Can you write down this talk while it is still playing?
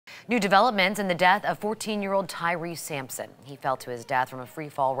New developments in the death of 14-year-old Tyre Sampson. He fell to his death from a free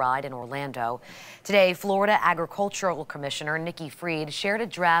fall ride in Orlando. Today, Florida Agricultural Commissioner Nikki Fried shared a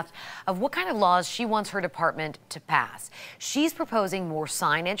draft of what kind of laws she wants her department to pass. She's proposing more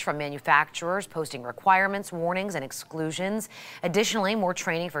signage from manufacturers, posting requirements, warnings, and exclusions. Additionally, more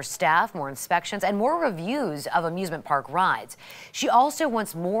training for staff, more inspections, and more reviews of amusement park rides. She also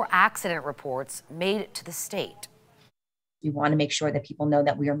wants more accident reports made to the state. We want to make sure that people know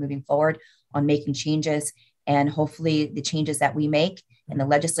that we are moving forward on making changes, and hopefully the changes that we make and the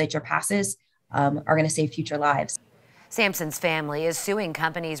legislature passes are going to save future lives. Sampson's family is suing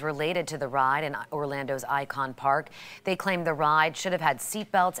companies related to the ride in Orlando's Icon Park. They claim the ride should have had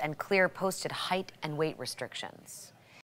seatbelts and clear posted height and weight restrictions.